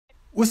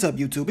What's up,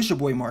 YouTube? It's your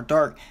boy Mark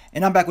Dark,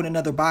 and I'm back with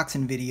another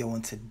boxing video.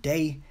 And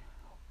today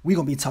we're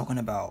gonna be talking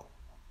about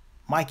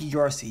Mikey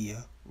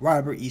Garcia,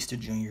 Robert Easter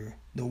Jr.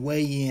 The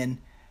weigh-in,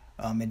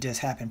 it just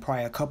happened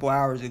probably a couple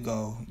hours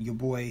ago. Your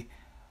boy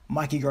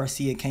Mikey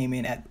Garcia came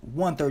in at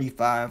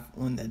 135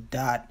 on the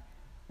dot.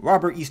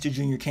 Robert Easter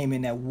Jr. came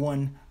in at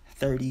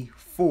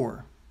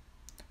 134.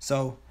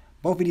 So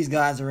both of these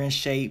guys are in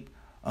shape,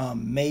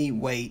 made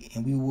weight,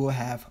 and we will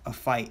have a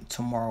fight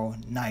tomorrow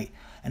night.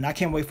 And I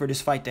can't wait for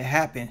this fight to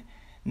happen.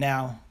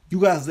 Now, you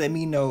guys let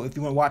me know if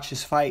you want to watch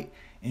this fight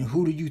and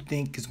who do you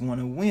think is going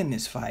to win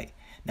this fight.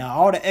 Now,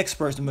 all the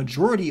experts, the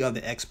majority of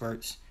the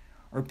experts,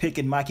 are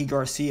picking Mikey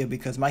Garcia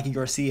because Mikey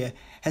Garcia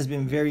has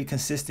been very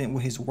consistent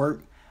with his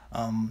work.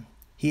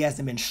 He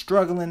hasn't been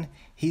struggling.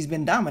 He's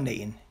been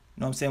dominating. You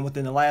know what I'm saying?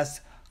 Within the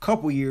last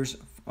couple years,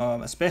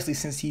 especially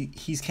since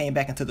he's came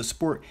back into the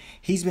sport,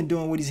 he's been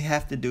doing what he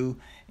has to do,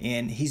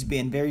 and he's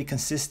been very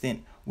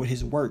consistent with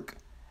his work.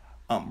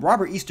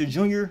 Robert Easter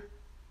Jr.,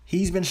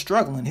 he's been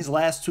struggling. His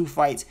last two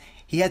fights,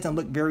 he hasn't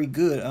looked very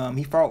good.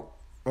 He fought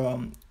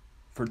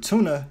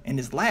Fortuna in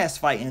his last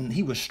fight, and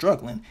he was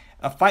struggling.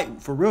 A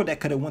fight for real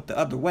that could have went the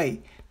other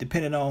way,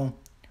 depending on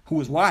who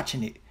was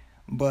watching it.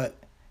 But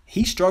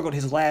he struggled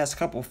his last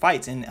couple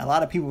fights, and a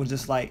lot of people were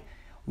just like,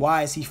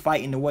 why is he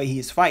fighting the way he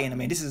is fighting? I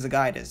mean, this is a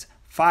guy that's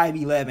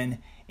 5'11",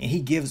 and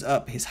he gives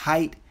up his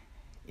height,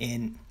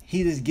 and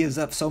he just gives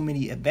up so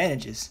many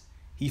advantages.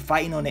 He's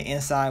fighting on the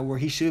inside where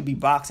he should be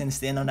boxing and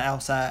standing on the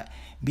outside,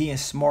 being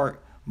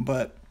smart,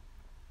 but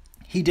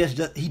he just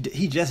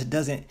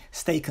doesn't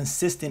stay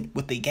consistent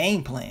with the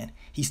game plan.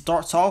 He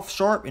starts off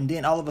sharp, and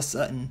then all of a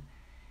sudden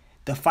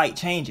the fight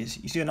changes.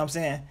 You see what I'm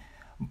saying?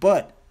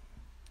 But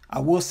I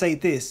will say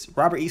this: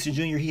 Robert Easter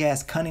Jr., he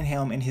has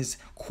Cunningham in his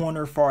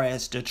corner as far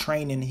as the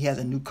training. He has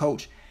a new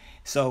coach,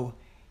 so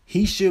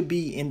he should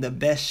be in the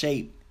best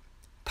shape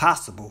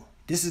possible.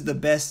 This is the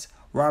best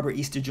Robert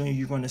Easter Jr.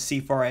 you're going to see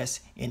far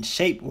as in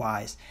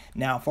shape-wise.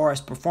 Now, far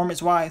as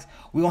performance-wise,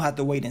 we're going to have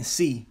to wait and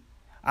see.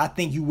 I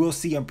think you will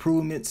see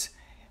improvements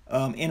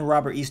in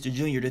Robert Easter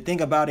Jr. The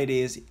thing about it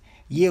is,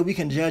 yeah, we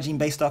can judge him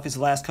based off his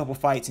last couple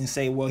fights and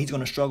say, well, he's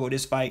going to struggle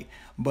this fight.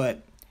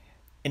 But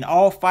in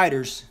all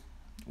fighters,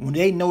 when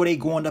they know they're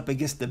going up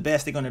against the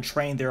best, they're going to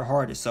train their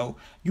hardest. So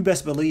you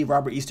best believe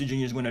Robert Easter Jr.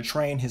 is going to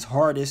train his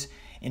hardest,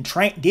 and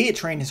did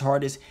train his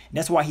hardest. And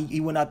that's why he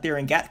went out there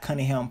and got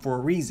Cunningham for a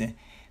reason.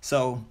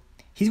 So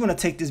he's going to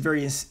take this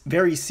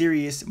very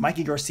serious.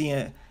 Mikey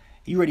Garcia,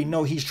 you already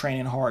know he's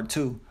training hard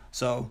too.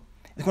 So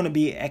it's going to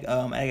be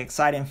an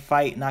exciting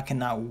fight, and I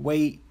cannot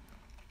wait.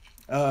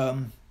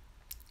 Like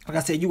I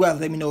said, you guys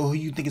let me know who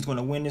you think is going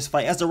to win this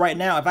fight. As of right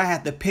now, if I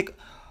had to pick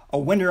a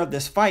winner of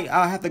this fight,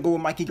 I'll have to go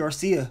with Mikey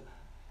Garcia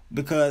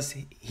because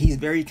he's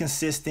very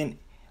consistent,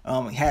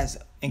 has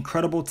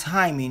incredible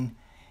timing,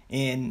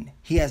 and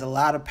he has a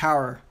lot of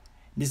power.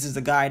 This is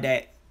a guy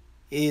that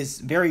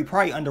is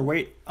probably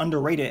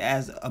underrated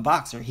as a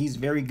boxer. He's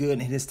very good,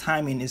 and his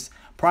timing is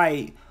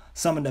probably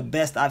some of the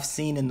best I've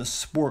seen in the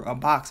sport of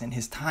boxing,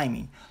 his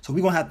timing. So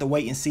we're going to have to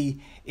wait and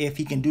see if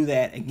he can do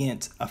that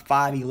against a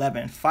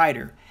 5'11"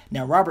 fighter.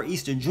 Now, Robert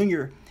Easter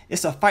Jr.,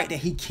 it's a fight that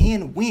he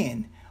can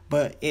win,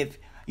 but if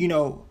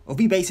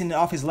we basing it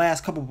off his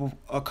last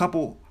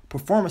couple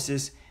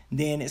performances,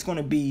 then it's going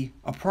to be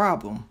a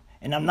problem.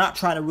 And I'm not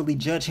trying to really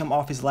judge him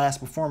off his last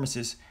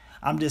performances.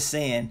 I'm just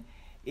saying,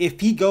 if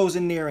he goes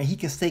in there and he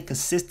can stay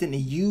consistent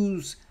and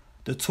use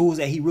the tools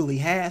that he really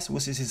has,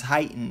 which is his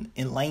height and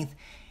length,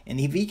 and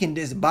if he can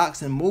just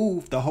box and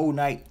move the whole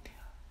night,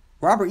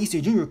 Robert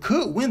Easter Jr.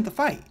 could win the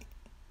fight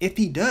if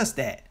he does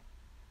that.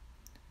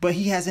 But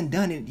he hasn't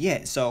done it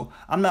yet. So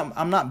I'm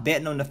not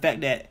betting on the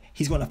fact that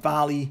he's going to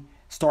finally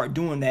start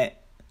doing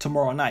that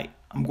tomorrow night.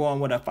 I'm going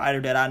with a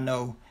fighter that I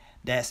know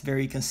that's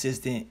very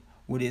consistent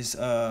with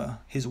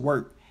his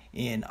work.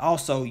 And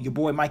also, your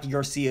boy Mikey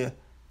Garcia,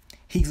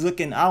 he's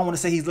looking, I don't want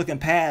to say he's looking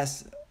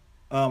past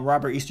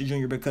Robert Easter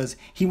Jr. because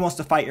he wants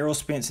to fight Errol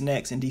Spence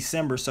next in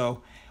December.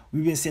 So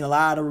we've been seeing a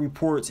lot of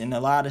reports and a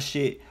lot of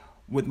shit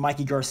with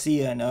Mikey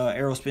Garcia and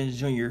Errol Spence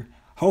Jr.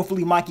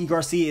 Hopefully Mikey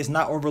Garcia is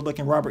not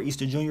overlooking Robert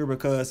Easter Jr.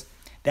 because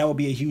that would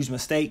be a huge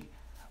mistake.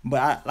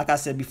 But like I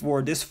said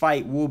before, this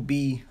fight will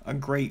be a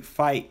great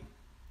fight.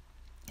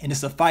 And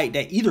it's a fight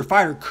that either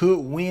fighter could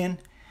win,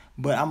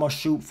 but I'm going to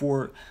shoot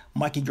for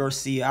Mikey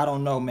Garcia. I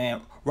don't know,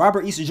 man.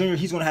 Robert Easter Jr.,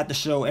 he's going to have to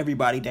show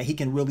everybody that he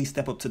can really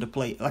step up to the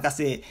plate. Like I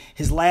said,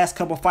 his last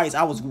couple fights,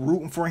 I was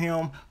rooting for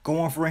him,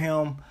 going for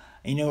him.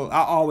 And,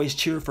 I always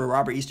cheer for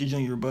Robert Easter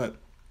Jr., but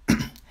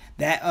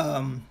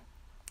that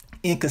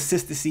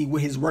inconsistency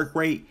with his work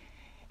rate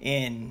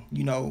and,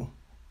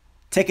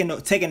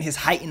 taking his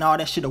height and all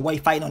that shit away,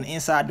 fighting on the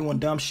inside, doing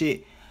dumb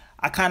shit,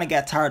 I kind of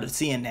got tired of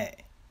seeing that.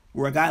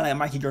 Where a guy like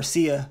Mikey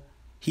Garcia,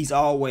 he's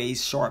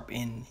always sharp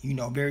and,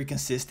 very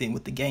consistent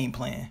with the game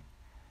plan.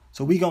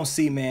 So we going to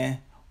see, man.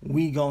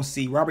 We going to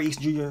see. Robert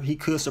Easter Jr., he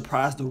could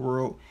surprise the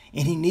world,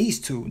 and he needs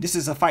to. This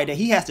is a fight that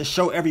he has to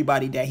show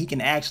everybody that he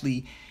can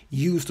actually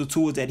use the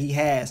tools that he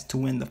has to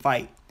win the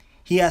fight.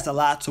 He has a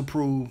lot to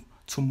prove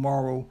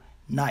tomorrow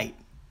night.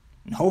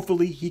 And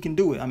hopefully he can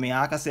do it. I mean,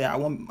 like I said, I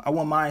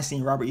won't mind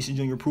seeing Robert Easter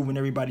Jr. proving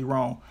everybody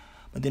wrong.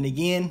 But then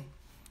again,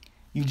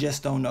 you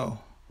just don't know.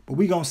 But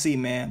we gonna see,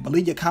 man. But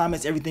leave your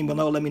comments, everything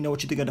below. Let me know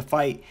what you think of the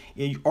fight.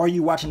 Are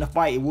you watching the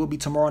fight? It will be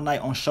tomorrow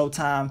night on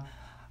Showtime.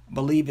 I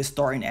believe it's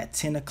starting at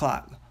 10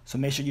 o'clock. So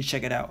make sure you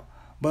check it out.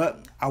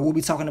 But I will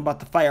be talking about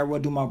the fight. I will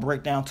do my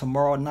breakdown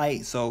tomorrow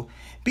night. So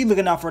be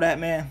looking out for that,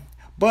 man.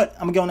 But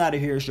I'm going out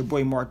of here. It's your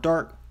boy Mark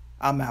Dark.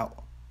 I'm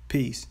out.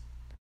 Peace.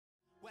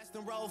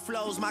 Western road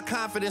flows, my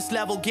confidence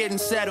level getting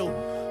settled.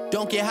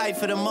 Don't get hyped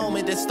for the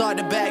moment, then start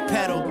to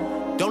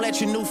backpedal. Don't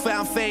let your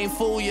newfound fame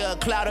fool you,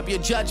 cloud up your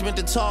judgment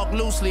to talk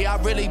loosely.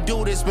 I really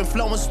do this, been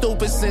flowing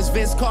stupid since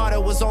Vince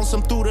Carter was on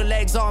some through the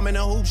legs arm in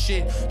a hoop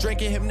shit.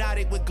 Drinking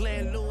hypnotic with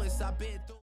Glenn Lewis, I've been